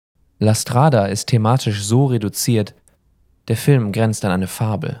La Strada ist thematisch so reduziert, der Film grenzt an eine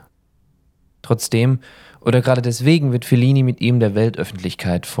Fabel. Trotzdem, oder gerade deswegen wird Fellini mit ihm der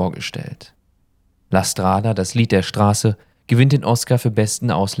Weltöffentlichkeit vorgestellt. La Strada, das Lied der Straße, gewinnt den Oscar für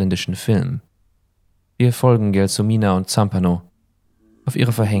besten ausländischen Film. Wir folgen Gelsomina und Zampanò auf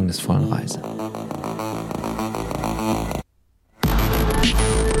ihrer verhängisvollen Reise.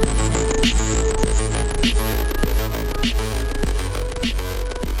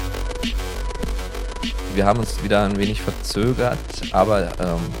 Wir haben uns wieder ein wenig verzögert, aber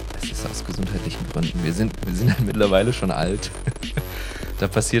es ist aus gesundheitlichen Gründen. Wir sind halt mittlerweile schon alt. Da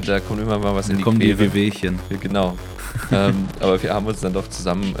kommt immer mal was in die Quere. Da kommen die Wehwehchen. Genau. Aber wir haben uns dann doch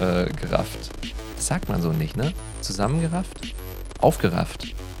zusammengerafft. Das sagt man so nicht, ne? Zusammengerafft?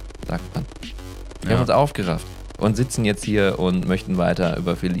 Aufgerafft, sagt man. Wir haben uns aufgerafft und sitzen jetzt hier und möchten weiter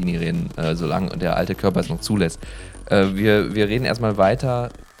über Fellini reden, solange der alte Körper es noch zulässt. Wir reden erstmal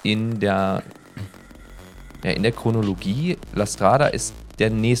weiter in der Chronologie. La Strada ist der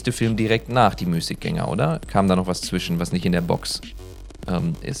nächste Film direkt nach Die Müßiggänger, oder? Kam da noch was zwischen, was nicht in der Box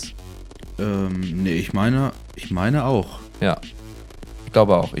ist? Nee, ich meine auch. Ja, ich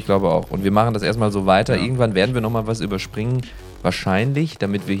glaube auch. Und wir machen das erstmal so weiter. Ja. Irgendwann werden wir nochmal was überspringen. Wahrscheinlich,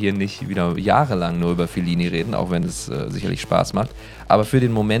 damit wir hier nicht wieder jahrelang nur über Fellini reden, auch wenn es sicherlich Spaß macht. Aber für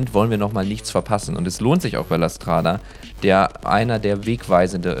den Moment wollen wir nochmal nichts verpassen. Und es lohnt sich auch bei La Strada, der einer der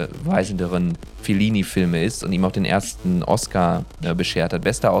wegweisenderen Fellini-Filme ist und ihm auch den ersten Oscar beschert hat.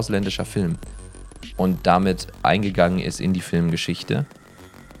 Bester ausländischer Film. Und damit eingegangen ist in die Filmgeschichte.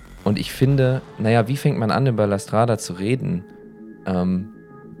 Und ich finde, wie fängt man an, über La Strada zu reden?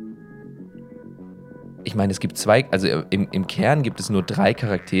 Ich meine, es gibt im Kern gibt es nur 3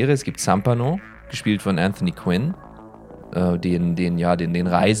 Charaktere. Es gibt Zampanò, gespielt von Anthony Quinn, den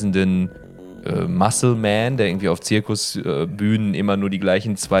reisenden Muscle Man, der irgendwie auf Zirkusbühnen immer nur die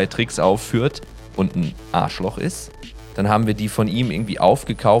gleichen 2 Tricks aufführt und ein Arschloch ist. Dann haben wir die von ihm irgendwie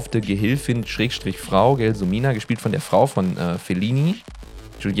aufgekaufte Gehilfin, Frau, Gelsomina, gespielt von der Frau von Fellini,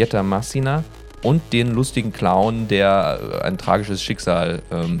 Giulietta Massina, und den lustigen Clown, der ein tragisches Schicksal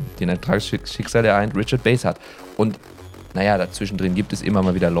ereint, Richard Bass hat. Und dazwischen drin gibt es immer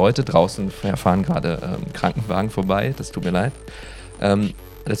mal wieder Leute. Draußen fahren gerade Krankenwagen vorbei, das tut mir leid.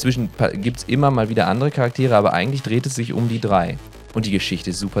 Dazwischen gibt es immer mal wieder andere Charaktere, aber eigentlich dreht es sich um die 3. Und die Geschichte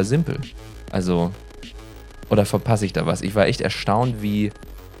ist super simpel. Also, oder verpasse ich da was? Ich war echt erstaunt, wie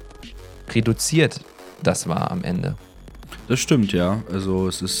reduziert das war am Ende. Das stimmt, ja. Also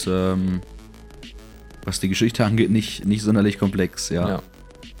es ist, was die Geschichte angeht, nicht sonderlich komplex, ja.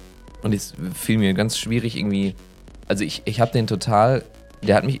 Und es fiel mir ganz schwierig irgendwie, also ich habe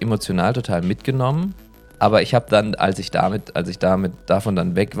der hat mich emotional total mitgenommen, aber ich habe dann, als ich davon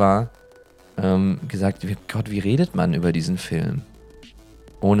dann weg war, gesagt, Gott, wie redet man über diesen Film?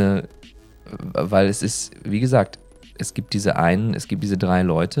 Weil es ist, wie gesagt, es gibt diese 3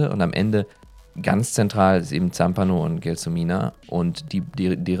 Leute und am Ende ganz zentral ist eben Zampanò und Gelsomina und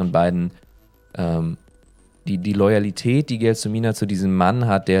deren beiden, die Loyalität, die Gelsomina zu diesem Mann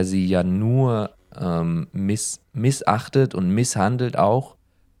hat, der sie ja nur missachtet und misshandelt auch,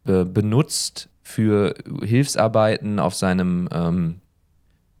 benutzt für Hilfsarbeiten auf seiner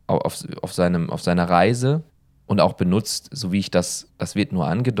Reise und auch benutzt, so wie ich das wird nur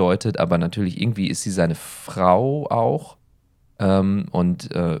angedeutet, aber natürlich irgendwie ist sie seine Frau auch. Und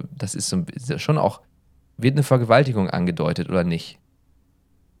das ist schon auch, wird eine Vergewaltigung angedeutet oder nicht?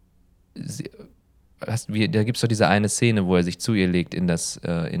 Da gibt es doch diese eine Szene, wo er sich zu ihr legt in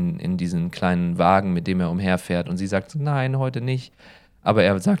diesen kleinen Wagen, mit dem er umherfährt, und sie sagt, nein, heute nicht. Aber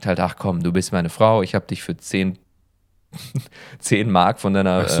er sagt halt, ach komm, du bist meine Frau, ich habe dich für 10 Mark von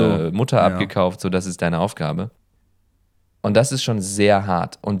deiner Mutter abgekauft, so das ist deine Aufgabe. Und das ist schon sehr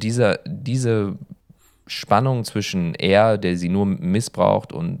hart. Und diese Spannung zwischen er, der sie nur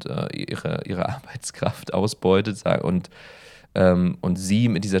missbraucht und ihre Arbeitskraft ausbeutet, und sie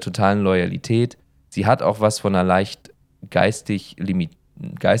mit dieser totalen Loyalität. Sie hat auch was von einer leicht geistig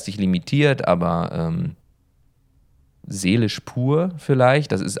limitiert, aber seelisch pur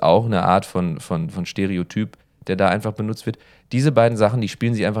vielleicht. Das ist auch eine Art von Stereotyp, der da einfach benutzt wird. Diese beiden Sachen, die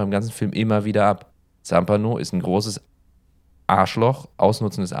spielen sich einfach im ganzen Film immer wieder ab. Zampanò ist ein großes Arschloch,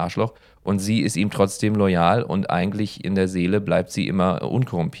 ausnutzendes Arschloch, und sie ist ihm trotzdem loyal und eigentlich in der Seele bleibt sie immer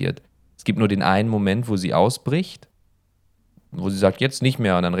unkorrumpiert. Es gibt nur den einen Moment, wo sie ausbricht, wo sie sagt, jetzt nicht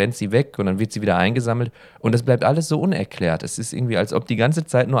mehr, und dann rennt sie weg und dann wird sie wieder eingesammelt und das bleibt alles so unerklärt. Es ist irgendwie, als ob die ganze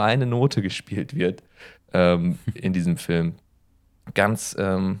Zeit nur eine Note gespielt wird in diesem Film. Ganz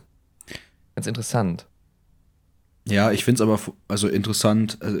interessant. Ja, ich finde es aber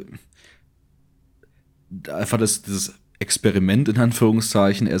interessant, einfach dieses Experiment in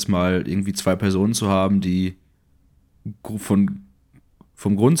Anführungszeichen, erstmal irgendwie zwei Personen zu haben, die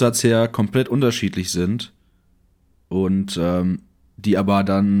vom Grundsatz her komplett unterschiedlich sind und die aber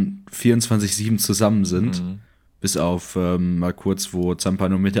dann 24/7 zusammen sind, bis auf mal kurz, wo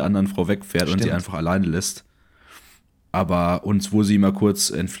Zampanò mit der anderen Frau wegfährt und sie einfach alleine lässt. Wo sie mal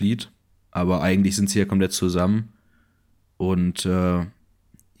kurz entflieht. Aber eigentlich sind sie ja komplett zusammen. Und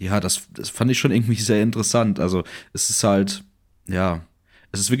das fand ich schon irgendwie sehr interessant. Also es ist halt, ja,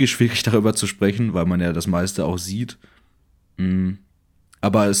 es ist wirklich schwierig darüber zu sprechen, weil man ja das meiste auch sieht.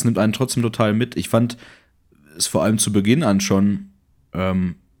 Aber es nimmt einen trotzdem total mit. Ich fand es vor allem zu Beginn an schon,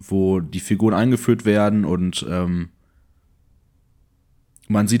 wo die Figuren eingeführt werden und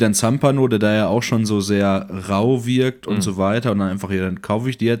man sieht dann Zampanò, der da ja auch schon so sehr rau wirkt und so weiter und dann einfach, ja, dann kaufe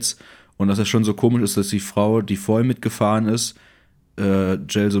ich die jetzt. Und dass es schon so komisch ist, dass die Frau, die vorher mitgefahren ist,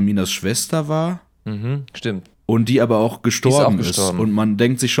 Gelsominas Schwester war. Stimmt. Und die aber auch gestorben ist. Gestorben. Und man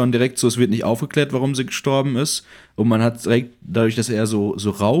denkt sich schon direkt so, es wird nicht aufgeklärt, warum sie gestorben ist. Und man hat direkt, dadurch, dass er so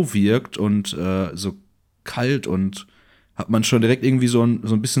rau wirkt und so kalt und hat man schon direkt irgendwie so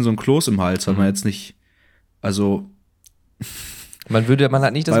ein bisschen so ein Kloß im Hals, weil man jetzt nicht, also man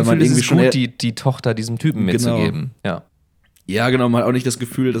hat nicht das Gefühl, es ist gut, die Tochter diesem Typen mitzugeben. Ja. Ja, genau, man hat auch nicht das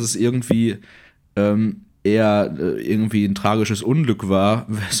Gefühl, dass es irgendwie eher irgendwie ein tragisches Unglück war,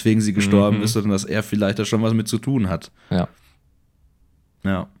 weswegen sie gestorben ist, sondern dass er vielleicht da schon was mit zu tun hat. Ja.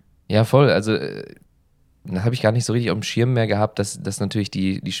 Ja. Ja, voll. Also, da habe ich gar nicht so richtig auf dem Schirm mehr gehabt, dass natürlich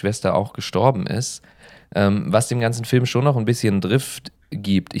die Schwester auch gestorben ist. Was dem ganzen Film schon noch ein bisschen Drift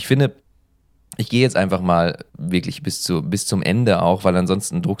gibt. Ich finde, ich gehe jetzt einfach mal wirklich bis zum Ende auch, weil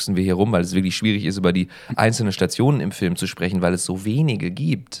ansonsten drucksen wir hier rum, weil es wirklich schwierig ist, über die einzelnen Stationen im Film zu sprechen, weil es so wenige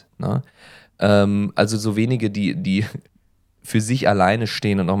gibt. Ne? Also so wenige, die für sich alleine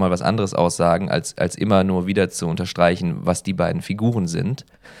stehen und nochmal was anderes aussagen, als immer nur wieder zu unterstreichen, was die beiden Figuren sind.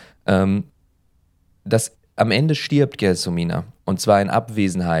 Am Ende stirbt Gelsomina. Und zwar in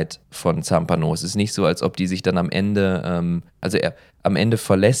Abwesenheit von Zampanò. Es ist nicht so, als ob die sich dann am Ende, am Ende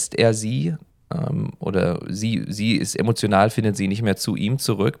verlässt er sie, oder sie ist emotional, findet sie nicht mehr zu ihm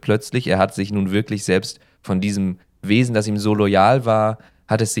zurück. Plötzlich, er hat sich nun wirklich selbst von diesem Wesen, das ihm so loyal war,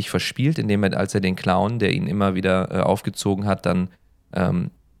 hat es sich verspielt, indem er, als er den Clown, der ihn immer wieder aufgezogen hat, dann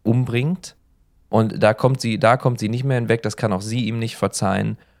umbringt. Und da kommt sie nicht mehr hinweg, das kann auch sie ihm nicht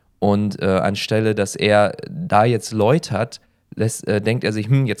verzeihen. Und anstelle, dass er da jetzt läutert, denkt er sich,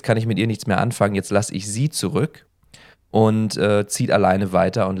 jetzt kann ich mit ihr nichts mehr anfangen, jetzt lasse ich sie zurück und zieht alleine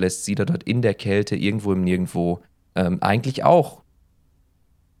weiter und lässt sie da dort in der Kälte irgendwo im Nirgendwo eigentlich auch.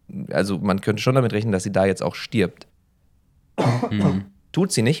 Also man könnte schon damit rechnen, dass sie da jetzt auch stirbt.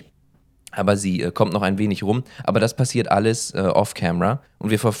 Tut sie nicht, aber sie kommt noch ein wenig rum. Aber das passiert alles off-camera und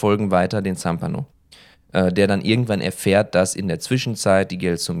wir verfolgen weiter den Zampanò, der dann irgendwann erfährt, dass in der Zwischenzeit die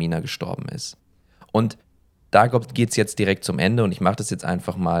Gelsomina gestorben ist. Und da geht es jetzt direkt zum Ende und ich mache das jetzt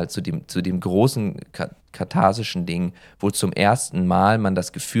einfach mal zu dem großen katharsischen Ding, wo zum ersten Mal man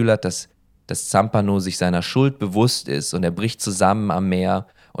das Gefühl hat, dass Zampanò sich seiner Schuld bewusst ist und er bricht zusammen am Meer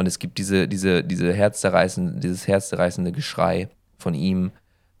und es gibt dieses herzzerreißende Geschrei von ihm,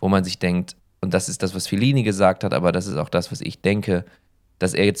 wo man sich denkt, und das ist das, was Fellini gesagt hat, aber das ist auch das, was ich denke,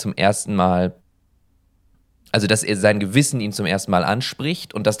 dass er jetzt zum ersten Mal, also dass er sein Gewissen ihn zum ersten Mal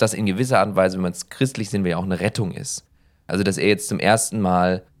anspricht und dass das in gewisser Art und Weise, wenn man es christlich sehen will, ja auch eine Rettung ist. Also dass er jetzt zum ersten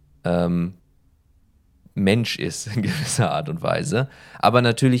Mal Mensch ist in gewisser Art und Weise, aber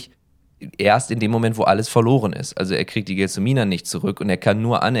natürlich erst in dem Moment, wo alles verloren ist. Also er kriegt die Gelsomina nicht zurück und er kann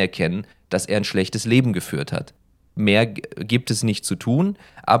nur anerkennen, dass er ein schlechtes Leben geführt hat. Mehr gibt es nicht zu tun,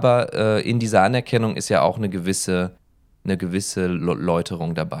 aber in dieser Anerkennung ist ja auch eine gewisse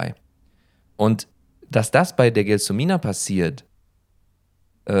Läuterung dabei. Und dass das bei der Gelsomina passiert,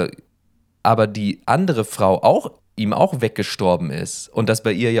 aber die andere Frau ihm auch weggestorben ist und das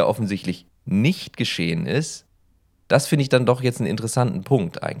bei ihr ja offensichtlich nicht geschehen ist, das finde ich dann doch jetzt einen interessanten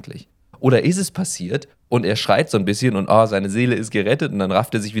Punkt eigentlich. Oder ist es passiert und er schreit so ein bisschen und seine Seele ist gerettet und dann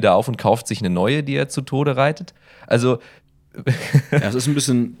rafft er sich wieder auf und kauft sich eine neue, die er zu Tode reitet? Also ja, es ist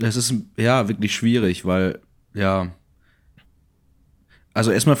wirklich schwierig, weil, ja, also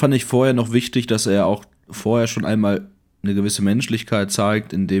erstmal fand ich vorher noch wichtig, dass er auch vorher schon einmal eine gewisse Menschlichkeit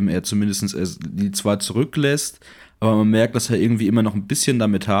zeigt, indem er zumindest die zwar zurücklässt, aber man merkt, dass er irgendwie immer noch ein bisschen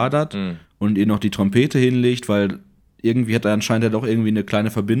damit hadert und ihr noch die Trompete hinlegt, weil irgendwie hat er anscheinend doch irgendwie eine kleine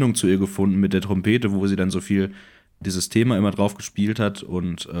Verbindung zu ihr gefunden mit der Trompete, wo sie dann so viel dieses Thema immer drauf gespielt hat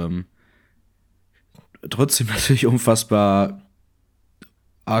und trotzdem natürlich unfassbar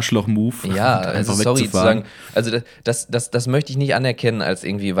Arschloch-Move, Ja, einfach also sorry zu wegzufahren. sagen, also das möchte ich nicht anerkennen als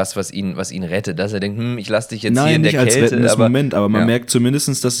irgendwie was ihn rettet, dass er denkt, ich lass dich jetzt hier Nein, in der nicht als Kälte, rettendes aber Moment, aber man ja. merkt zumindest,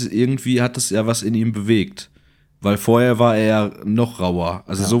 dass es irgendwie hat es ja was in ihm bewegt. Weil vorher war er ja noch rauer.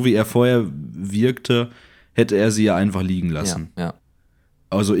 Also Ja. so wie er vorher wirkte, hätte er sie ja einfach liegen lassen. Ja.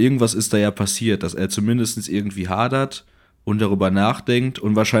 Also irgendwas ist da ja passiert, dass er zumindest irgendwie hadert und darüber nachdenkt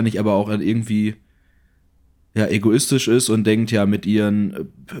und wahrscheinlich aber auch irgendwie ja, egoistisch ist und denkt ja mit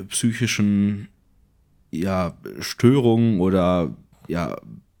ihren psychischen ja, Störungen oder ja,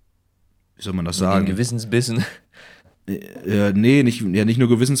 wie soll man das Mit den sagen? Gewissensbissen. Nee, nicht nur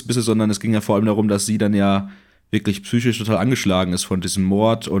Gewissensbisse, sondern es ging ja vor allem darum, dass sie dann ja wirklich psychisch total angeschlagen ist von diesem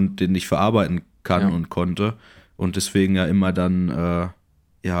Mord und den nicht verarbeiten kann und konnte. Und deswegen ja immer dann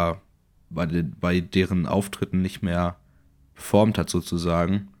ja bei deren Auftritten nicht mehr performt hat,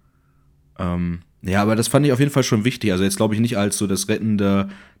 sozusagen. Ja, aber das fand ich auf jeden Fall schon wichtig. Also jetzt glaube ich nicht als so das Rettende,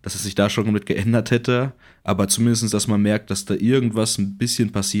 dass es sich da schon mit geändert hätte, aber zumindest, dass man merkt, dass da irgendwas ein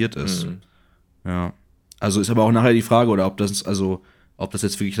bisschen passiert ist. Ja. Also ist aber auch nachher die Frage, oder ob das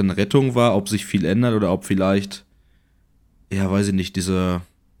jetzt wirklich eine Rettung war, ob sich viel ändert oder ob vielleicht, ja, weiß ich nicht, diese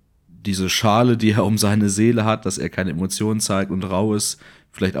Schale, die er um seine Seele hat, dass er keine Emotionen zeigt und rau ist,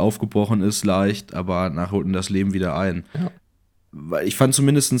 vielleicht aufgebrochen ist leicht, aber nachher holt ihn das Leben wieder ein. Ja. Weil ich fand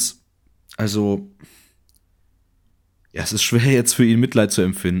zumindestens, also, ja, es ist schwer jetzt für ihn Mitleid zu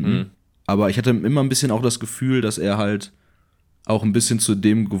empfinden, aber ich hatte immer ein bisschen auch das Gefühl, dass er halt auch ein bisschen zu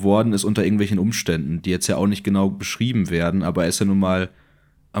dem geworden ist unter irgendwelchen Umständen, die jetzt ja auch nicht genau beschrieben werden, aber er ist ja nun mal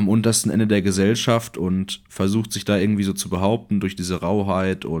am untersten Ende der Gesellschaft und versucht sich da irgendwie so zu behaupten durch diese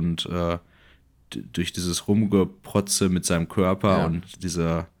Rauheit und durch dieses Rumgeprotze mit seinem Körper und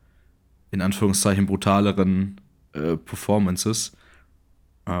diese in Anführungszeichen brutaleren Performances.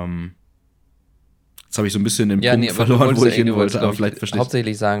 Jetzt habe ich so ein bisschen den Punkt verloren, wo ich hin wollte, aber vielleicht verstehe ich.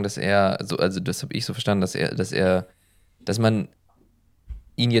 Hauptsächlich sagen, dass er, also das habe ich so verstanden, dass man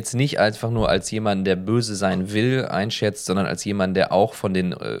ihn jetzt nicht einfach nur als jemanden, der böse sein will, einschätzt, sondern als jemanden, der auch von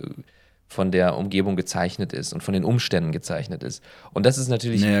der Umgebung gezeichnet ist und von den Umständen gezeichnet ist. Und das ist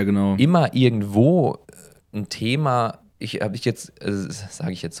natürlich immer irgendwo ein Thema. Sage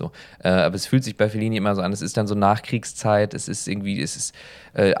ich jetzt so, aber es fühlt sich bei Fellini immer so an, es ist dann so Nachkriegszeit,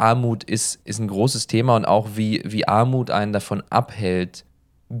 Armut ist ein großes Thema und auch wie Armut einen davon abhält,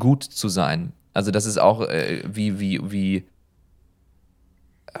 gut zu sein. Also das ist auch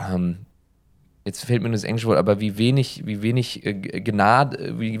jetzt fällt mir nur das englische Wort, aber wie wenig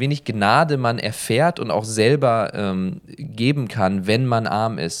Gnade man erfährt und auch selber geben kann, wenn man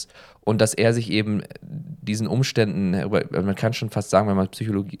arm ist. Und dass er sich eben diesen Umständen, man kann schon fast sagen, wenn man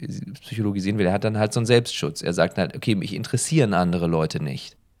psychologisieren will, er hat dann halt so einen Selbstschutz. Er sagt halt, okay, mich interessieren andere Leute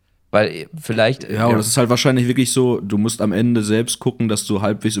nicht. Weil vielleicht. Ja, und das ist halt wahrscheinlich wirklich so, du musst am Ende selbst gucken, dass du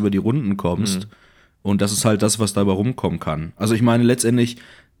halbwegs über die Runden kommst. Und das ist halt das, was dabei rumkommen kann. Also ich meine, letztendlich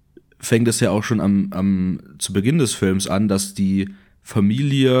fängt es ja auch schon zu Beginn des Films an, dass die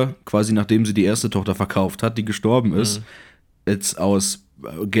Familie, quasi nachdem sie die erste Tochter verkauft hat, die gestorben ist, jetzt aus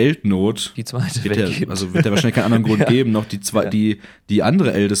Geldnot, die zweite wird ja wahrscheinlich keinen anderen Grund geben, noch die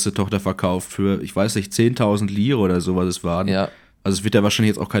andere älteste Tochter verkauft für, ich weiß nicht, 10.000 Lire oder so, was es waren. Ja. Also es wird ja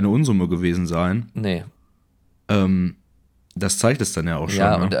wahrscheinlich jetzt auch keine Unsumme gewesen sein. Nee. Das zeigt es dann ja auch schon.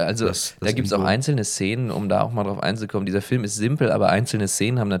 Ja, ne? und also da gibt es auch einzelne Szenen, um da auch mal drauf einzukommen. Dieser Film ist simpel, aber einzelne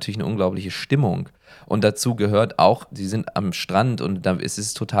Szenen haben natürlich eine unglaubliche Stimmung. Und dazu gehört auch, sie sind am Strand und da ist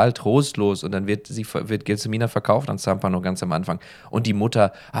es total trostlos und dann wird Gelsomina verkauft an Zampanò ganz am Anfang. Und die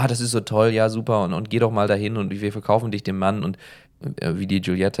Mutter, das ist so toll, ja super und geh doch mal dahin und wir verkaufen dich dem Mann und wie die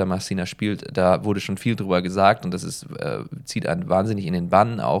Giulietta Marcina spielt, da wurde schon viel drüber gesagt und das zieht einen wahnsinnig in den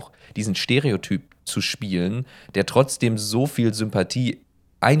Bann, auch diesen Stereotyp zu spielen, der trotzdem so viel Sympathie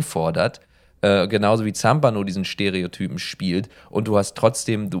einfordert, genauso wie Zampanò diesen Stereotypen spielt und du hast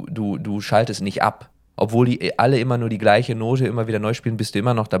trotzdem, du schaltest nicht ab. Obwohl die alle immer nur die gleiche Note immer wieder neu spielen, bist du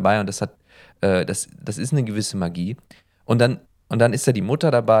immer noch dabei und das ist eine gewisse Magie. Und dann ist da die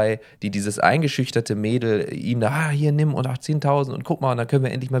Mutter dabei, die dieses eingeschüchterte Mädel ihm da, hier nimm und auch 10.000 und guck mal und dann können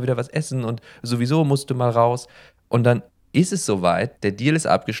wir endlich mal wieder was essen und sowieso musst du mal raus. Und dann ist es soweit, der Deal ist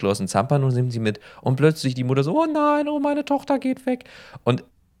abgeschlossen, Zampanò nimmt sie mit und plötzlich die Mutter so, oh nein, oh meine Tochter geht weg. Und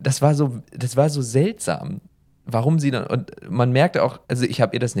das war so seltsam, warum sie dann, und man merkte auch, also ich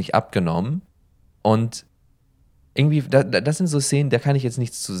habe ihr das nicht abgenommen und irgendwie, das sind so Szenen, da kann ich jetzt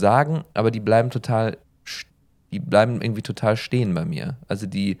nichts zu sagen, aber die bleiben irgendwie total stehen bei mir. Also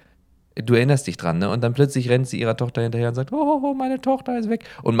du erinnerst dich dran, ne? Und dann plötzlich rennt sie ihrer Tochter hinterher und sagt, oh, meine Tochter ist weg.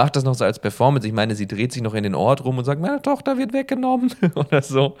 Und macht das noch so als Performance. Ich meine, sie dreht sich noch in den Ort rum und sagt, meine Tochter wird weggenommen. Oder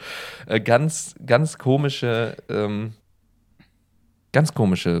so. Ganz, ganz komische ganz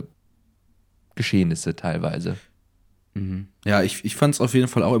komische Geschehnisse teilweise. Ja, ich fand es auf jeden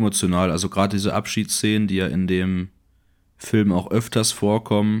Fall auch emotional. Also gerade diese Abschiedsszenen, die ja in dem Film auch öfters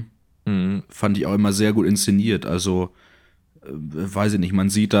vorkommen, fand ich auch immer sehr gut inszeniert. Also, weiß ich nicht, man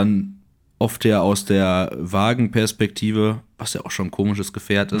sieht dann oft ja aus der Wagenperspektive, was ja auch schon ein komisches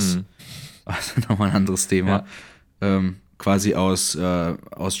Gefährt ist, also nochmal ein anderes Thema, quasi aus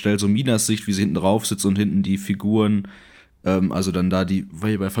Gelsominas Sicht, wie sie hinten drauf sitzt und hinten die Figuren, also dann da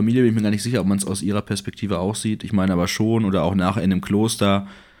weil bei Familie bin ich mir gar nicht sicher, ob man es aus ihrer Perspektive auch sieht, ich meine aber schon, oder auch nachher in dem Kloster,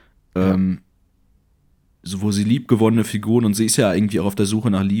 so, wo sie liebgewonnene Figuren, und sie ist ja irgendwie auch auf der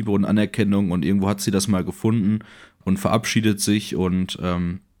Suche nach Liebe und Anerkennung und irgendwo hat sie das mal gefunden und verabschiedet sich und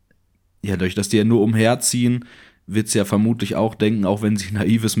ja, dadurch, dass die ja nur umherziehen, wird sie ja vermutlich auch denken, auch wenn sie ein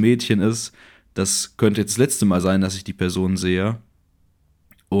naives Mädchen ist, das könnte jetzt das letzte Mal sein, dass ich die Person sehe.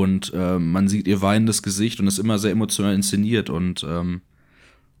 Und man sieht ihr weinendes Gesicht und ist immer sehr emotional inszeniert. Und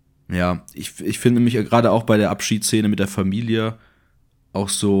ja, ich finde mich gerade auch bei der Abschiedsszene mit der Familie auch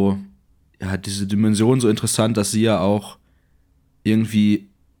so, ja, diese Dimension so interessant, dass sie ja auch irgendwie,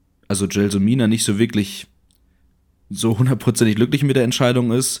 also Gelsomina nicht so wirklich so hundertprozentig glücklich mit der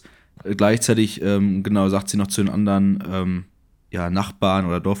Entscheidung ist. Gleichzeitig, genau, sagt sie noch zu den anderen ja, Nachbarn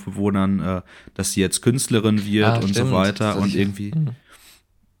oder Dorfbewohnern, dass sie jetzt Künstlerin wird und stimmt. so weiter. Und irgendwie,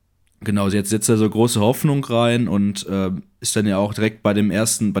 genau, sie setzt da so große Hoffnung rein und ist dann ja auch direkt bei den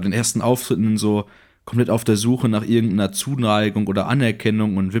ersten Auftritten so komplett auf der Suche nach irgendeiner Zuneigung oder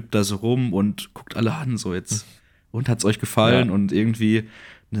Anerkennung und wippt da so rum und guckt alle an, so jetzt. Und hat's euch gefallen? Ja. Und irgendwie,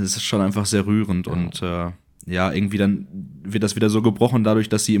 das ist schon einfach sehr rührend und ja, irgendwie dann wird das wieder so gebrochen dadurch,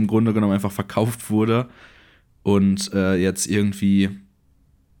 dass sie im Grunde genommen einfach verkauft wurde und jetzt irgendwie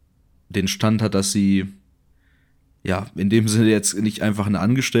den Stand hat, dass sie ja in dem Sinne jetzt nicht einfach eine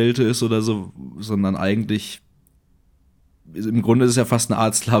Angestellte ist oder so, sondern eigentlich im Grunde ist es ja fast eine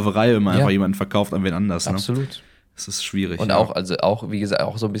Art Sklaverei, wenn man einfach jemanden verkauft an wen anders. Ne? Absolut. Das ist schwierig. Und auch, wie gesagt,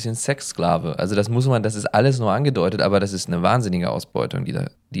 auch so ein bisschen Sexsklave. Also das ist alles nur angedeutet, aber das ist eine wahnsinnige Ausbeutung,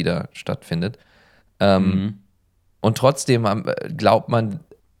 die da stattfindet. Und trotzdem glaubt man,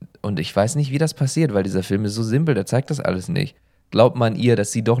 und ich weiß nicht, wie das passiert, weil dieser Film ist so simpel, der zeigt das alles nicht. Glaubt man ihr,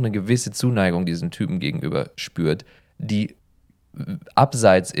 dass sie doch eine gewisse Zuneigung diesem Typen gegenüber spürt, die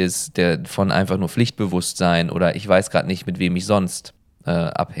abseits ist von einfach nur Pflichtbewusstsein oder ich weiß gerade nicht, mit wem ich sonst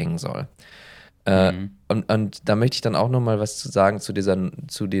abhängen soll. Und da möchte ich dann auch noch mal was zu sagen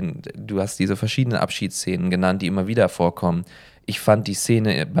du hast diese verschiedenen Abschiedsszenen genannt, die immer wieder vorkommen. Ich fand die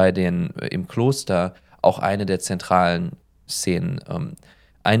Szene im Kloster auch eine der zentralen Szenen.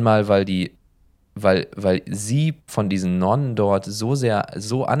 Einmal, weil sie von diesen Nonnen dort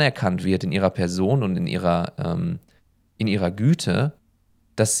so anerkannt wird in ihrer Person und in ihrer Güte,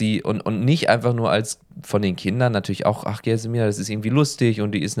 dass sie, und nicht einfach nur als von den Kindern natürlich auch, ach Gelsomina, das ist irgendwie lustig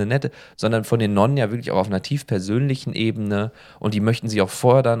und die ist eine nette, sondern von den Nonnen ja wirklich auch auf einer tief persönlichen Ebene und die möchten sie auch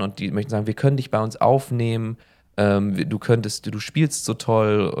fordern und die möchten sagen, wir können dich bei uns aufnehmen, du spielst so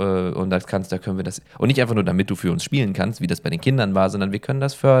toll und da können wir das, und nicht einfach nur, damit du für uns spielen kannst, wie das bei den Kindern war, sondern wir können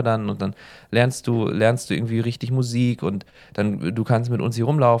das fördern und dann lernst du irgendwie richtig Musik und dann, du kannst mit uns hier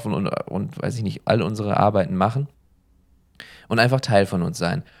rumlaufen und weiß ich nicht, all unsere Arbeiten machen. Und einfach Teil von uns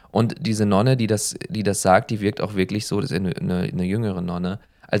sein. Und diese Nonne, die das sagt, die wirkt auch wirklich so, das ist eine jüngere Nonne,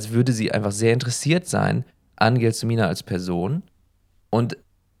 als würde sie einfach sehr interessiert sein an Gelsomina als Person. Und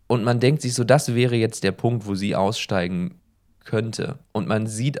man denkt sich so, das wäre jetzt der Punkt, wo sie aussteigen könnte. Und man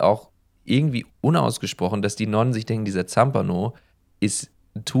sieht auch irgendwie unausgesprochen, dass die Nonnen sich denken, dieser Zampanò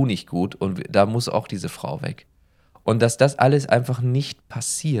tu nicht gut und da muss auch diese Frau weg. Und dass das alles einfach nicht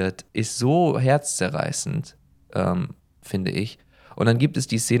passiert, ist so herzzerreißend, finde ich. Und dann gibt es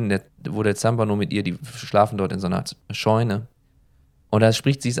die Szene, wo der Zampanò mit ihr, die schlafen dort in so einer Scheune. Und da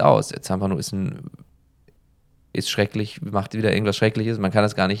spricht sie es aus. Der Zampanò ist schrecklich, macht wieder irgendwas Schreckliches. Man kann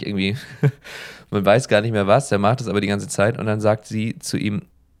das gar nicht irgendwie, man weiß gar nicht mehr was. Der macht das aber die ganze Zeit. Und dann sagt sie zu ihm,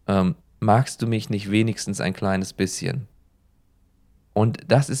 magst du mich nicht wenigstens ein kleines bisschen? Und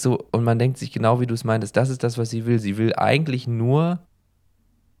das ist so, und man denkt sich genau, wie du es meintest, das ist das, was sie will. Sie will eigentlich nur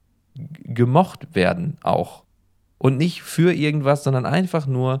gemocht werden auch. Und nicht für irgendwas, sondern einfach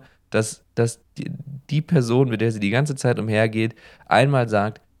nur, dass die Person, mit der sie die ganze Zeit umhergeht, einmal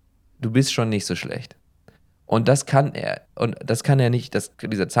sagt, du bist schon nicht so schlecht. Und das kann er nicht,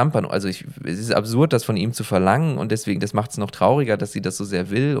 dieser Zampanò, also es ist absurd, das von ihm zu verlangen und deswegen, das macht es noch trauriger, dass sie das so sehr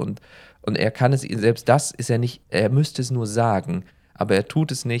will und er kann es, selbst das ist er nicht, er müsste es nur sagen, aber er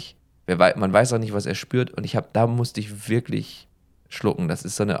tut es nicht, man weiß auch nicht, was er spürt und da musste ich wirklich schlucken. Das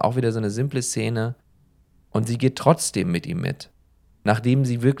ist auch wieder so eine simple Szene. Und sie geht trotzdem mit ihm mit. Nachdem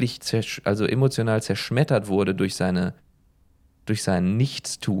sie wirklich also emotional zerschmettert wurde durch seine durch sein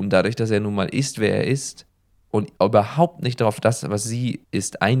Nichtstun, dadurch, dass er nun mal ist, wer er ist und überhaupt nicht darauf das, was sie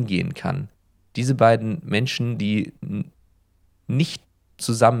ist, eingehen kann. Diese beiden Menschen, die nicht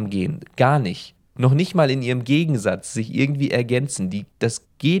zusammengehen, gar nicht, noch nicht mal in ihrem Gegensatz sich irgendwie ergänzen, das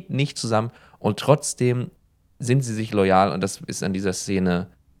geht nicht zusammen und trotzdem sind sie sich loyal und das ist an dieser Szene,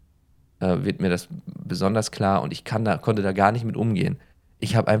 wird mir das besonders klar und ich konnte da gar nicht mit umgehen.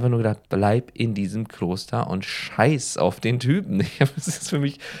 Ich habe einfach nur gedacht, bleib in diesem Kloster und scheiß auf den Typen. Das ist für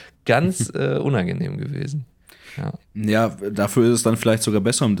mich ganz unangenehm gewesen. Ja, dafür ist es dann vielleicht sogar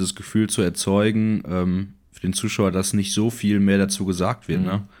besser, um das Gefühl zu erzeugen, für den Zuschauer, dass nicht so viel mehr dazu gesagt wird.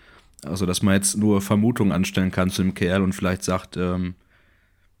 Ne? Also, dass man jetzt nur Vermutungen anstellen kann zu dem Kerl und vielleicht sagt,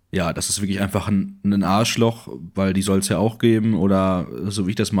 ja, das ist wirklich einfach ein Arschloch, weil die soll es ja auch geben. Oder so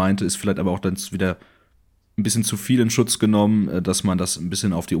wie ich das meinte, ist vielleicht aber auch dann wieder ein bisschen zu viel in Schutz genommen, dass man das ein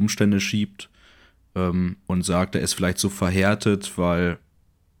bisschen auf die Umstände schiebt und sagt, er ist vielleicht so verhärtet, weil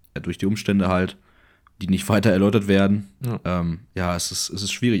er durch die Umstände halt, die nicht weiter erläutert werden. Ja, es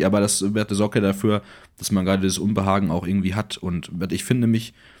ist schwierig. Aber das sorgt ja dafür, dass man gerade das Unbehagen auch irgendwie hat. Und ich finde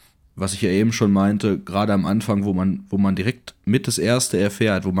nämlich, was ich ja eben schon meinte, gerade am Anfang, wo man direkt mit das Erste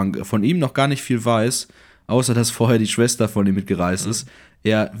erfährt, wo man von ihm noch gar nicht viel weiß, außer dass vorher die Schwester von ihm mitgereist ist,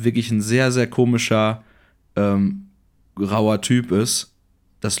 er wirklich ein sehr, sehr komischer, rauer Typ ist.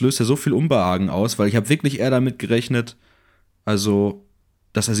 Das löst ja so viel Unbehagen aus, weil ich habe wirklich eher damit gerechnet, also,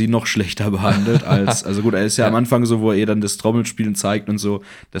 dass er sie noch schlechter behandelt als, also gut, er ist ja am Anfang so, wo er ihr dann das Trommelspielen zeigt und so,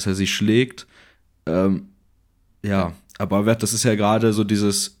 dass er sie schlägt. Ja, aber das ist ja gerade so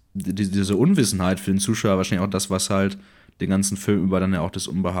diese Unwissenheit für den Zuschauer wahrscheinlich auch das, was halt den ganzen Film über dann ja auch das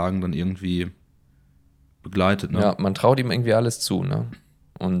Unbehagen dann irgendwie begleitet. Ne? Ja, man traut ihm irgendwie alles zu, ne?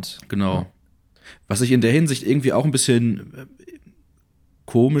 Und genau. Ja. Was ich in der Hinsicht irgendwie auch ein bisschen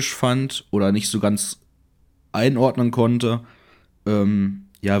komisch fand oder nicht so ganz einordnen konnte,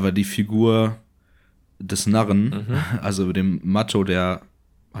 war die Figur des Narren, also dem Matto, der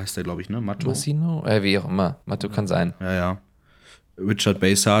heißt der, glaube ich, ne? Matto? Massino? Wie auch immer. Matto kann sein. Ja. Richard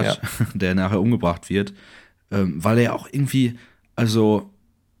Basehart, der nachher umgebracht wird, weil er auch irgendwie, also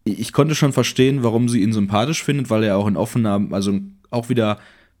ich konnte schon verstehen, warum sie ihn sympathisch findet, weil er auch ein offener, also auch wieder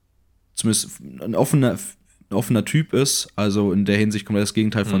zumindest ein offener Typ ist, also in der Hinsicht kommt das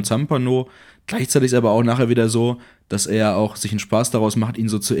Gegenteil von Zampanò. Gleichzeitig ist aber auch nachher wieder so, dass er auch sich einen Spaß daraus macht, ihn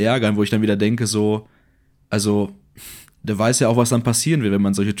so zu ärgern, wo ich dann wieder denke, so, also der weiß ja auch, was dann passieren wird, wenn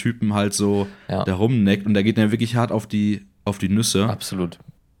man solche Typen halt so da rumneckt und der geht dann wirklich hart auf die Nüsse. Absolut.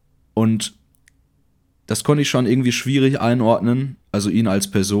 Und das konnte ich schon irgendwie schwierig einordnen, also ihn als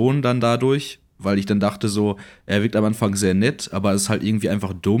Person dann dadurch, weil ich dann dachte so, er wirkt am Anfang sehr nett, aber ist halt irgendwie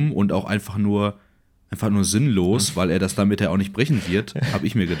einfach dumm und auch einfach nur sinnlos, weil er das damit ja auch nicht brechen wird, habe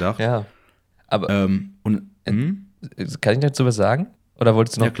ich mir gedacht. Ja, aber kann ich dazu was sagen? Oder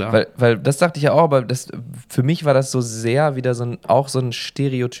wolltest du noch? Ja, klar. Weil das dachte ich ja auch, aber für mich war das so sehr wieder so ein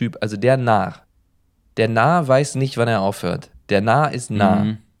Stereotyp, also der Narr. Der Narr weiß nicht, wann er aufhört. Der Narr ist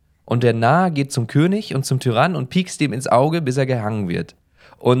Narr. Und der Narr geht zum König und zum Tyrann und piekst ihm ins Auge, bis er gehangen wird.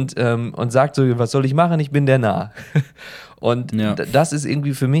 Und sagt so, was soll ich machen? Ich bin der Narr. Und das ist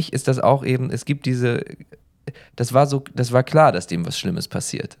irgendwie, für mich ist das auch eben, es gibt das war klar, dass dem was Schlimmes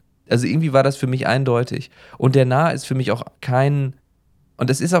passiert. Also irgendwie war das für mich eindeutig. Und der Narr ist für mich auch und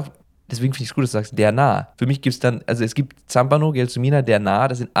das ist auch, deswegen finde ich es gut, dass du sagst, der Narr. Für mich gibt es dann, also es gibt Zampanò, Gelsomina, der Narr,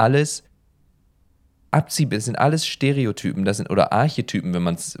 das sind alles das sind alles Stereotypen, oder Archetypen, wenn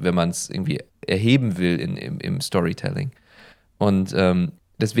man es irgendwie erheben will im Storytelling. Und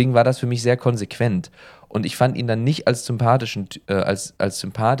deswegen war das für mich sehr konsequent. Und ich fand ihn dann nicht als sympathischen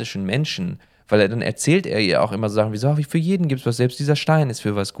Menschen, weil dann erzählt er ihr auch immer so Sachen wie so, für jeden gibt es was, selbst dieser Stein ist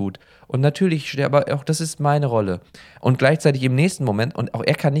für was gut. Und natürlich, aber auch das ist meine Rolle. Und gleichzeitig im nächsten Moment, und auch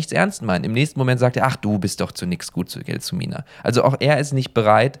er kann nichts ernst meinen, im nächsten Moment sagt er, ach, du bist doch zu nichts gut, zu Gelsomina. Also auch er ist nicht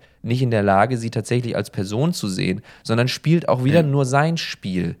bereit, nicht in der Lage, sie tatsächlich als Person zu sehen, sondern spielt auch wieder nur sein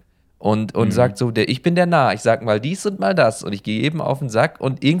Spiel. Und sagt so, ich bin der Narr, ich sag mal dies und mal das und ich gehe eben auf den Sack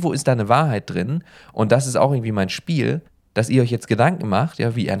und irgendwo ist da eine Wahrheit drin und das ist auch irgendwie mein Spiel, dass ihr euch jetzt Gedanken macht,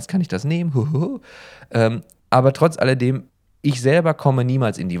 ja, wie ernst kann ich das nehmen? Aber trotz alledem, ich selber komme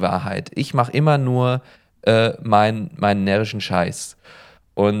niemals in die Wahrheit. Ich mache immer nur meinen närrischen Scheiß.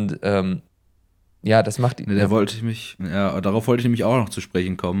 Und das macht ihn. Darauf wollte ich nämlich auch noch zu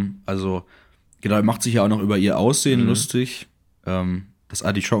sprechen kommen. Also, genau, er macht sich ja auch noch über ihr Aussehen lustig. Das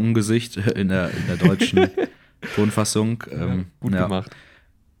Artischockengesicht in der deutschen Tonfassung. Gut gemacht.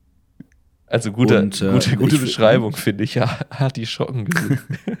 Also gute Beschreibung, finde ich, ja. Artischockengesicht.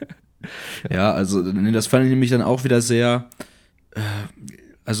 Ja, also das fand ich nämlich dann auch wieder sehr,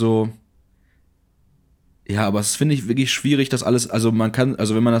 Ja, aber das finde ich wirklich schwierig, das alles, also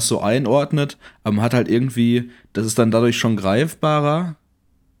wenn man das so einordnet, aber man hat halt irgendwie, das ist dann dadurch schon greifbarer,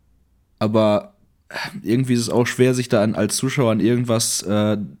 aber irgendwie ist es auch schwer, sich da als Zuschauer an irgendwas,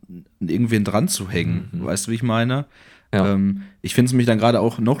 irgendwen dran zu hängen. Weißt du, wie ich meine? Ja. Ich finde es mich dann gerade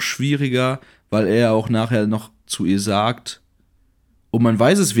auch noch schwieriger, weil er ja auch nachher noch zu ihr sagt, und man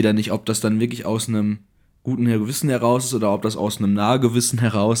weiß es wieder nicht, ob das dann wirklich aus einem guten Gewissen heraus ist oder ob das aus einem Nahegewissen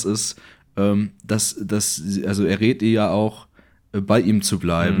heraus ist. Also er rät ihr ja auch, bei ihm zu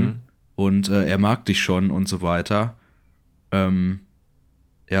bleiben und er mag dich schon und so weiter.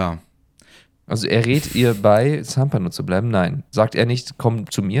 Ja. Also er rät ihr bei, Zampanò zu bleiben? Nein. Sagt er nicht,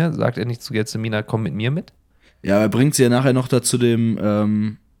 komm zu mir? Sagt er nicht zu Gelsomina, komm mit mir mit? Ja, er bringt sie ja nachher noch da zu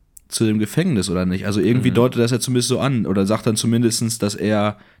dem Gefängnis, oder nicht? Also irgendwie deutet das ja zumindest so an. Oder sagt dann zumindest, dass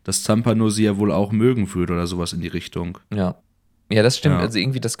Zampanò sie ja wohl auch mögen würde oder sowas in die Richtung. Ja. Ja, das stimmt. Ja. Also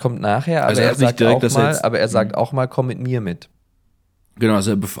irgendwie, das kommt nachher, aber Also er sagt auch dass mal, aber er sagt auch mal, komm mit mir mit. Genau,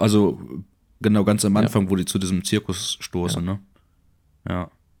 genau ganz am Anfang, wo die zu diesem Zirkus stoßen, ne?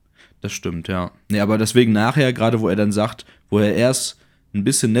 Ja, das stimmt, ja. Nee, aber deswegen nachher, gerade wo er dann sagt, wo er erst ein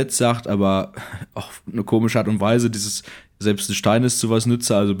bisschen nett sagt, aber auf eine komische Art und Weise, selbst ein Stein ist zu was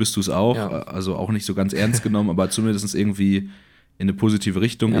nütze, also bist du es auch. Ja. Also auch nicht so ganz ernst genommen, aber zumindest irgendwie in eine positive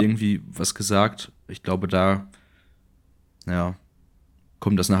Richtung irgendwie was gesagt. Ich glaube, da, ja,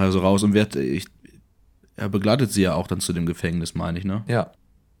 kommt das nachher so raus und er begleitet sie ja auch dann zu dem Gefängnis, meine ich, ne? Ja.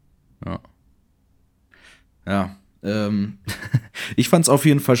 Ja. Ich fand es auf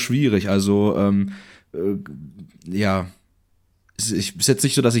jeden Fall schwierig. Also, ja. Es ist jetzt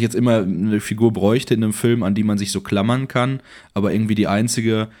nicht so, dass ich jetzt immer eine Figur bräuchte in einem Film, an die man sich so klammern kann, aber irgendwie die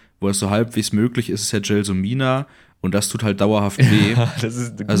einzige, wo es so halbwegs möglich ist, ist ja Gelsomina und das tut halt dauerhaft weh. Das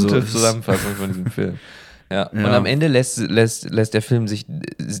ist eine gute Zusammenfassung von diesem Film. Ja. Und am Ende lässt der Film dich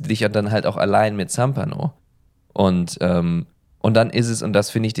dann halt auch allein mit Zampanò. Und dann ist es, und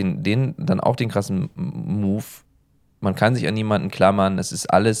das finde ich dann auch den krassen Move, man kann sich an niemanden klammern, es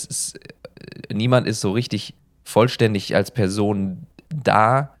ist alles, niemand ist so richtig vollständig als Person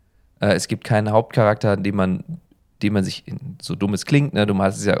da. Es gibt keinen Hauptcharakter, den man sich, so dumm es klingt, ne, du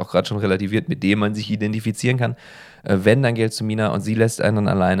hast es ja auch gerade schon relativiert, mit dem man sich identifizieren kann. Wenn, dann Gelsomina und sie lässt einen dann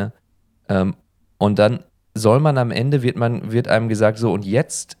alleine. Und dann soll man am Ende, wird einem gesagt, so, und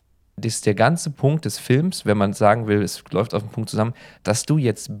jetzt ist der ganze Punkt des Films, wenn man sagen will, es läuft auf den Punkt zusammen, dass du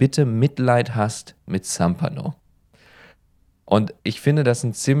jetzt bitte Mitleid hast mit Zampanò. Und ich finde das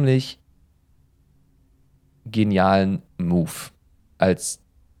einen ziemlich genialen Move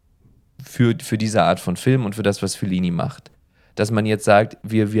für diese Art von Film und für das, was Fellini macht. Dass man jetzt sagt,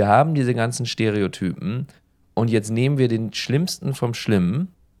 wir haben diese ganzen Stereotypen und jetzt nehmen wir den Schlimmsten vom Schlimmen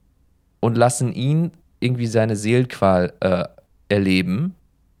und lassen ihn irgendwie seine Seelenqual erleben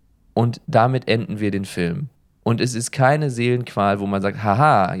und damit enden wir den Film. Und es ist keine Seelenqual, wo man sagt,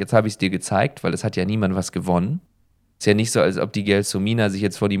 haha, jetzt habe ich es dir gezeigt, weil es hat ja niemand was gewonnen. Ist ja nicht so, als ob die Gelsomina sich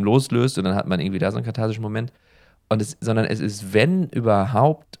jetzt von ihm loslöst und dann hat man irgendwie da so einen katharsischen Moment. Sondern es ist, wenn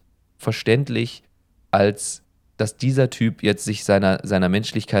überhaupt, verständlich, als dass dieser Typ jetzt sich seiner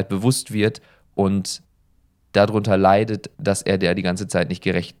Menschlichkeit bewusst wird und darunter leidet, dass er der die ganze Zeit nicht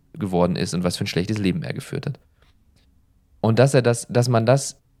gerecht geworden ist und was für ein schlechtes Leben er geführt hat. Und dass man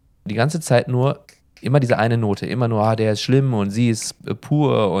das die ganze Zeit nur, immer diese eine Note, immer nur, der ist schlimm und sie ist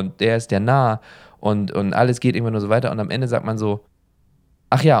pur und der ist der Nah und alles geht immer nur so weiter und am Ende sagt man so,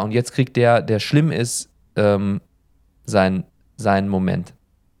 ach ja, und jetzt kriegt der schlimm ist, seinen Moment.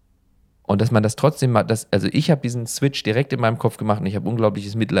 Und dass man das trotzdem mal, also ich habe diesen Switch direkt in meinem Kopf gemacht und ich habe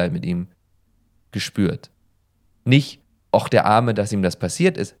unglaubliches Mitleid mit ihm gespürt. Nicht, auch der Arme, dass ihm das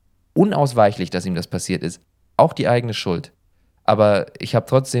passiert ist, unausweichlich, dass ihm das passiert ist, auch die eigene Schuld. Aber ich habe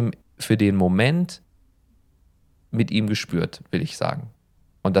trotzdem für den Moment mit ihm gespürt, will ich sagen.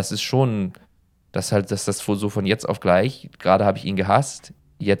 Und das ist schon, dass das so von jetzt auf gleich, gerade habe ich ihn gehasst,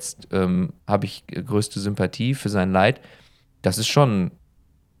 jetzt habe ich größte Sympathie für sein Leid. Das ist schon,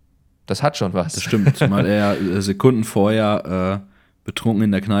 das hat schon was. Das stimmt, zumal er Sekunden vorher betrunken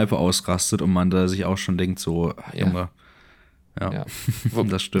in der Kneipe ausrastet und man da sich auch schon denkt, so, Junge, ja.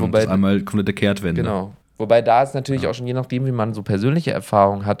 Das stimmt, Wobei, das ist einmal komplette Kehrtwende. Genau. Wobei da ist natürlich auch schon, je nachdem, wie man so persönliche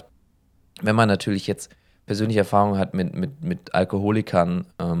Erfahrungen hat, wenn man natürlich jetzt persönliche Erfahrungen hat mit Alkoholikern,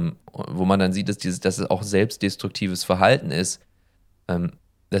 wo man dann sieht, dass es auch selbstdestruktives Verhalten ist,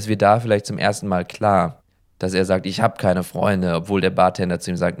 dass wir da vielleicht zum ersten Mal klar, dass er sagt, ich habe keine Freunde, obwohl der Bartender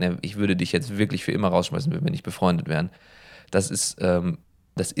zu ihm sagt, ne, ich würde dich jetzt wirklich für immer rausschmeißen, wenn wir nicht befreundet wären. Das ist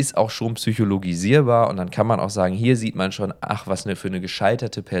auch schon psychologisierbar und dann kann man auch sagen, hier sieht man schon, ach, was für eine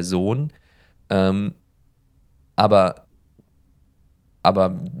gescheiterte Person. Aber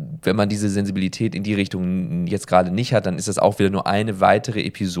wenn man diese Sensibilität in die Richtung jetzt gerade nicht hat, dann ist das auch wieder nur eine weitere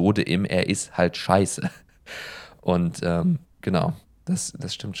Episode im Er ist halt scheiße. Und genau, das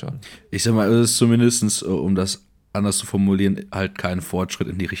stimmt schon. Ich sag mal, es ist zumindest, um das anders zu formulieren, halt kein Fortschritt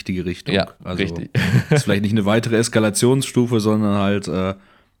in die richtige Richtung. Ja, also, richtig. ist vielleicht nicht eine weitere Eskalationsstufe, sondern halt,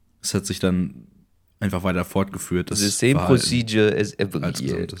 es hat sich dann einfach weiter fortgeführt. The same procedure as every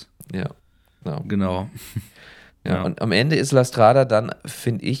year. Ja, genau. Ja, und am Ende ist La Strada dann,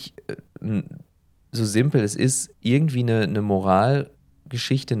 finde ich, so simpel es ist, irgendwie eine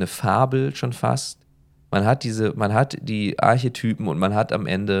Moralgeschichte, eine Fabel schon fast. Man hat die Archetypen und man hat am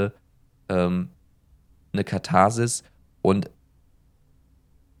Ende eine Katharsis und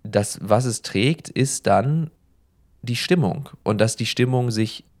das, was es trägt, ist dann die Stimmung und dass die Stimmung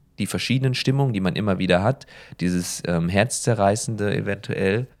sich, die verschiedenen Stimmungen, die man immer wieder hat, dieses Herzzerreißende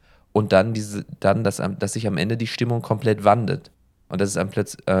eventuell und dann dass sich am Ende die Stimmung komplett wandelt und dass es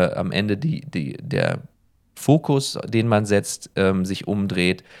am Ende der Fokus, den man setzt, sich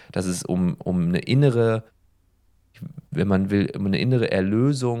umdreht, dass es um eine innere, wenn man will, um eine innere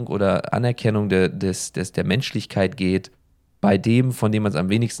Erlösung oder Anerkennung der Menschlichkeit geht, bei dem, von dem man es am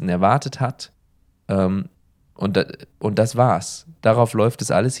wenigsten erwartet hat. Und das war's. Darauf läuft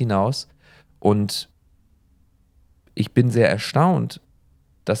es alles hinaus. Und ich bin sehr erstaunt,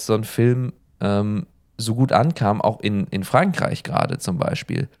 dass so ein Film so gut ankam, auch in Frankreich gerade zum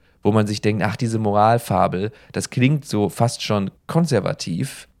Beispiel, wo man sich denkt, ach, diese Moralfabel, das klingt so fast schon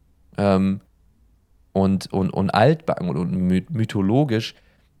konservativ und altbacken und mythologisch,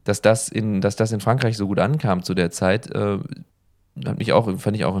 dass das in Frankreich so gut ankam zu der Zeit, fand ich auch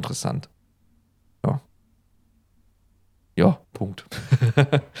interessant. Ja. Ja, Punkt.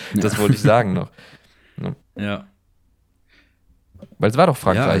 Das wollte ich sagen noch. Ja. Weil es war doch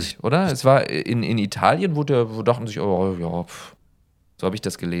Frankreich, Ja, oder? Es war in Italien, wo dachten sich, oh ja, so habe ich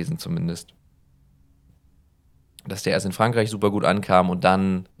das gelesen zumindest. Dass der erst in Frankreich super gut ankam und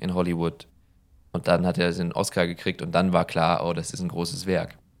dann in Hollywood. Und dann hat er den Oscar gekriegt und dann war klar, oh, das ist ein großes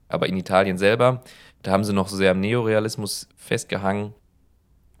Werk. Aber in Italien selber, da haben sie noch so sehr am Neorealismus festgehangen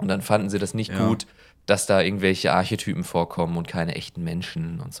und dann fanden sie das nicht gut, dass da irgendwelche Archetypen vorkommen und keine echten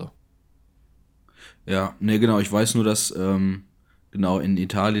Menschen und so. Ja, nee, genau, ich weiß nur, dass genau in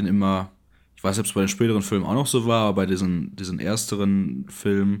Italien immer, ich weiß nicht, ob es bei den späteren Filmen auch noch so war, aber bei diesen ersteren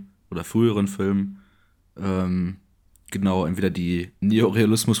Filmen oder früheren Filmen, genau, entweder die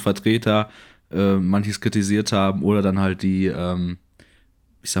Neorealismus-Vertreter manches kritisiert haben oder dann halt die,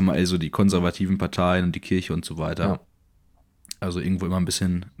 ich sag mal, also die konservativen Parteien und die Kirche und so weiter. Ja. Also irgendwo immer ein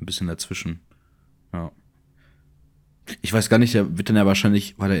bisschen dazwischen. Ja. Ich weiß gar nicht, der wird dann ja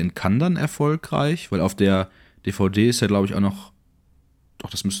wahrscheinlich, war der in Cannes dann erfolgreich? Weil auf der DVD ist ja, glaube ich, auch noch, doch,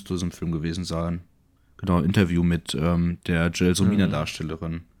 das müsste zu diesem Film gewesen sein. Genau, ein Interview mit der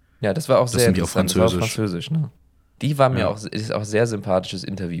Gelsomina-Darstellerin. Ja, das war auch sehr interessant. Das war auf Französisch, ne? Die war mir ist auch sehr sympathisches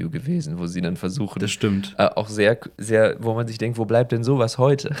Interview gewesen, wo sie dann versuchen. Das stimmt. Auch sehr, sehr, wo man sich denkt, wo bleibt denn sowas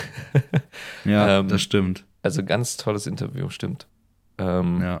heute? Ja, das stimmt. Also ganz tolles Interview, stimmt.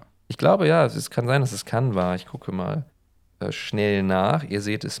 Ja. Ich glaube, ja, es kann sein, dass es Cannes war. Ich gucke mal schnell nach. Ihr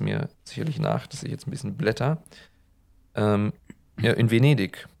seht es mir sicherlich nach, dass ich jetzt ein bisschen blätter. Ja, in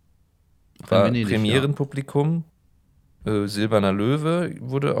Venedig. War Premierenpublikum. Silberner Löwe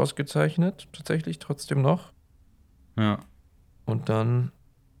wurde ausgezeichnet, tatsächlich, trotzdem noch. Ja. Und dann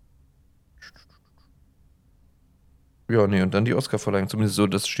und dann die Oscarverleihung, zumindest so,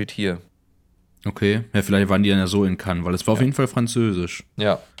 das steht hier. Okay, ja, vielleicht waren die dann ja so in Cannes, weil es war auf jeden Fall französisch.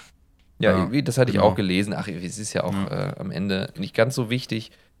 Ja, irgendwie, das hatte ich auch gelesen. Ach, es ist ja auch am Ende nicht ganz so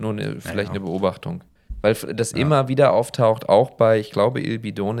wichtig, nur vielleicht eine Beobachtung. Weil das immer wieder auftaucht, auch bei, ich glaube, Il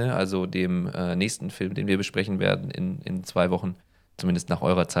Bidone, also dem nächsten Film, den wir besprechen werden in 2 Wochen, zumindest nach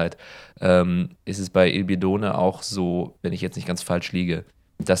eurer Zeit, ist es bei Il Bidone auch so, wenn ich jetzt nicht ganz falsch liege,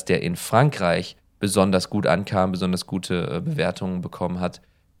 dass der in Frankreich besonders gut ankam, besonders gute Bewertungen bekommen hat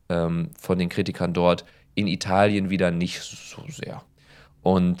von den Kritikern dort, in Italien wieder nicht so sehr.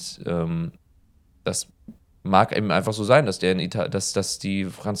 Und das mag eben einfach so sein, dass dass die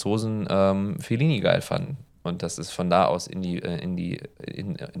Franzosen Fellini geil fanden und dass es von da aus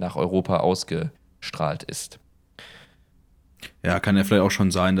nach Europa ausgestrahlt ist. Ja, kann ja vielleicht auch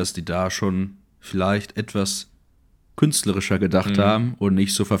schon sein, dass die da schon vielleicht etwas künstlerischer gedacht haben und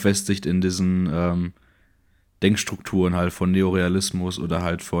nicht so verfestigt in diesen Denkstrukturen halt von Neorealismus oder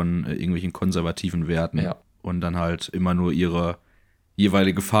halt von irgendwelchen konservativen Werten und dann halt immer nur ihre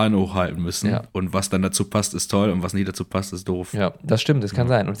jeweilige Fahne hochhalten müssen. Ja. Und was dann dazu passt, ist toll und was nicht dazu passt, ist doof. Ja, das stimmt, das kann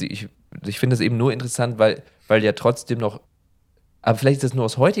sein. Und ich finde es eben nur interessant, weil ja trotzdem noch, aber vielleicht ist das nur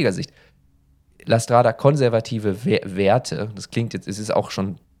aus heutiger Sicht, La Strada konservative Werte, das klingt jetzt, es ist auch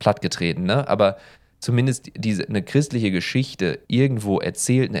schon plattgetreten, ne? Aber zumindest eine christliche Geschichte irgendwo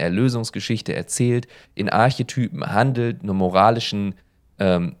erzählt, eine Erlösungsgeschichte erzählt, in Archetypen handelt, einen moralischen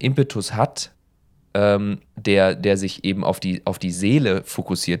Impetus hat, der sich eben auf die Seele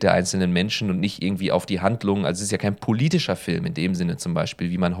fokussiert der einzelnen Menschen und nicht irgendwie auf die Handlungen. Also es ist ja kein politischer Film in dem Sinne zum Beispiel,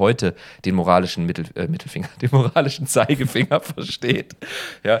 wie man heute den moralischen Mittelfinger, den moralischen Zeigefinger versteht.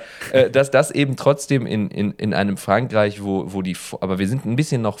 Ja, dass das eben trotzdem in einem Frankreich, aber wir sind ein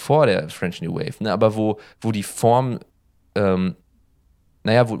bisschen noch vor der French New Wave, ne, aber wo die Form,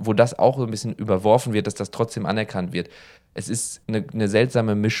 wo das auch so ein bisschen überworfen wird, dass das trotzdem anerkannt wird. Es ist eine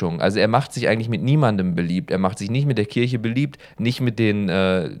seltsame Mischung. Also er macht sich eigentlich mit niemandem beliebt. Er macht sich nicht mit der Kirche beliebt, nicht mit den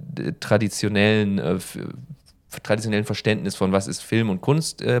traditionellen Verständnis von was ist Film und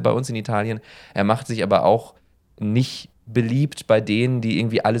Kunst bei uns in Italien. Er macht sich aber auch nicht beliebt bei denen, die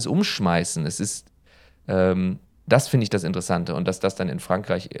irgendwie alles umschmeißen. Es ist, das finde ich das Interessante. Und dass das dann in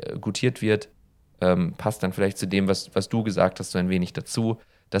Frankreich gutiert wird, passt dann vielleicht zu dem, was du gesagt hast, so ein wenig dazu,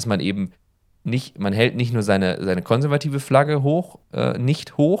 dass man eben man hält nicht nur seine konservative Flagge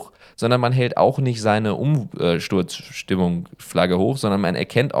nicht hoch, sondern man hält auch nicht seine Umsturzstimmung-Flagge hoch, sondern man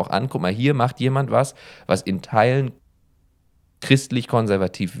erkennt auch an, guck mal, hier macht jemand was in Teilen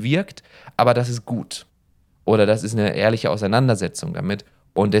christlich-konservativ wirkt, aber das ist gut. Oder das ist eine ehrliche Auseinandersetzung damit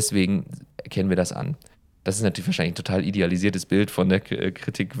und deswegen erkennen wir das an. Das ist natürlich wahrscheinlich ein total idealisiertes Bild von der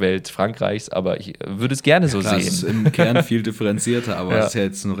Kritikwelt Frankreichs, aber ich würde es gerne so sehen. Das ist im Kern viel differenzierter, aber es ist ja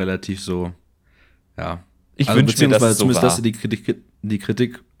jetzt nur relativ so. Ja. Ich wünsche mir, dass es so war. Zumindest die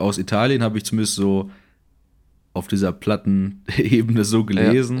Kritik aus Italien habe ich zumindest so auf dieser platten Ebene so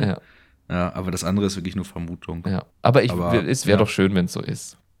gelesen. Ja, aber das andere ist wirklich nur Vermutung. Ja. Aber es wäre doch schön, wenn es so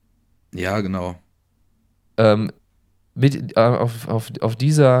ist. Ja, genau. Auf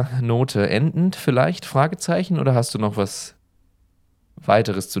dieser Note endend vielleicht, Fragezeichen, oder hast du noch was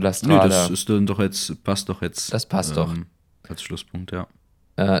weiteres zu La Strada? Nee, das ist dann passt doch jetzt. Das passt doch. Als Schlusspunkt, ja.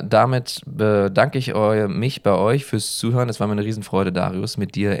 Damit bedanke ich mich bei euch fürs Zuhören. Es war mir eine Riesenfreude, Darius,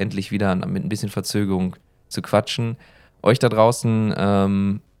 mit dir endlich wieder mit ein bisschen Verzögerung zu quatschen. Euch da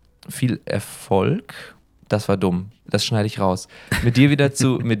draußen viel Erfolg. Das war dumm. Das schneide ich raus. Mit dir wieder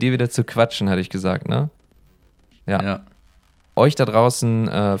zu quatschen, hatte ich gesagt, ne? Ja. Euch da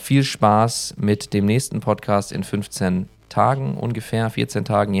draußen viel Spaß mit dem nächsten Podcast in 15 Tagen, ungefähr 14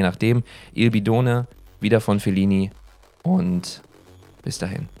 Tagen, je nachdem. Il Bidone, wieder von Fellini und bis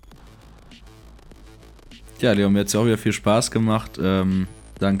dahin. Ja, Leon, mir hat es auch wieder viel Spaß gemacht.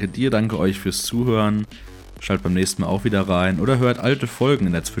 Danke dir, danke euch fürs Zuhören. Schaltet beim nächsten Mal auch wieder rein oder hört alte Folgen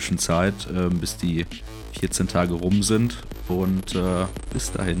in der Zwischenzeit, bis die 14 Tage rum sind. Und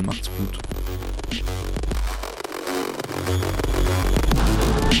bis dahin, macht's gut.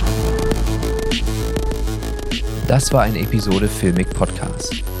 Das war eine Episode Filmic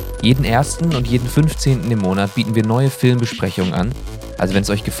Podcast. Jeden 1. und jeden 15. im Monat bieten wir neue Filmbesprechungen an. Also wenn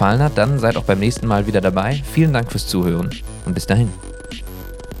es euch gefallen hat, dann seid auch beim nächsten Mal wieder dabei. Vielen Dank fürs Zuhören und bis dahin.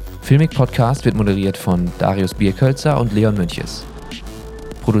 Filmic Podcast wird moderiert von Darius Bierkölzer und Leon Münches.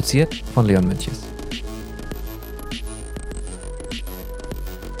 Produziert von Leon Münches.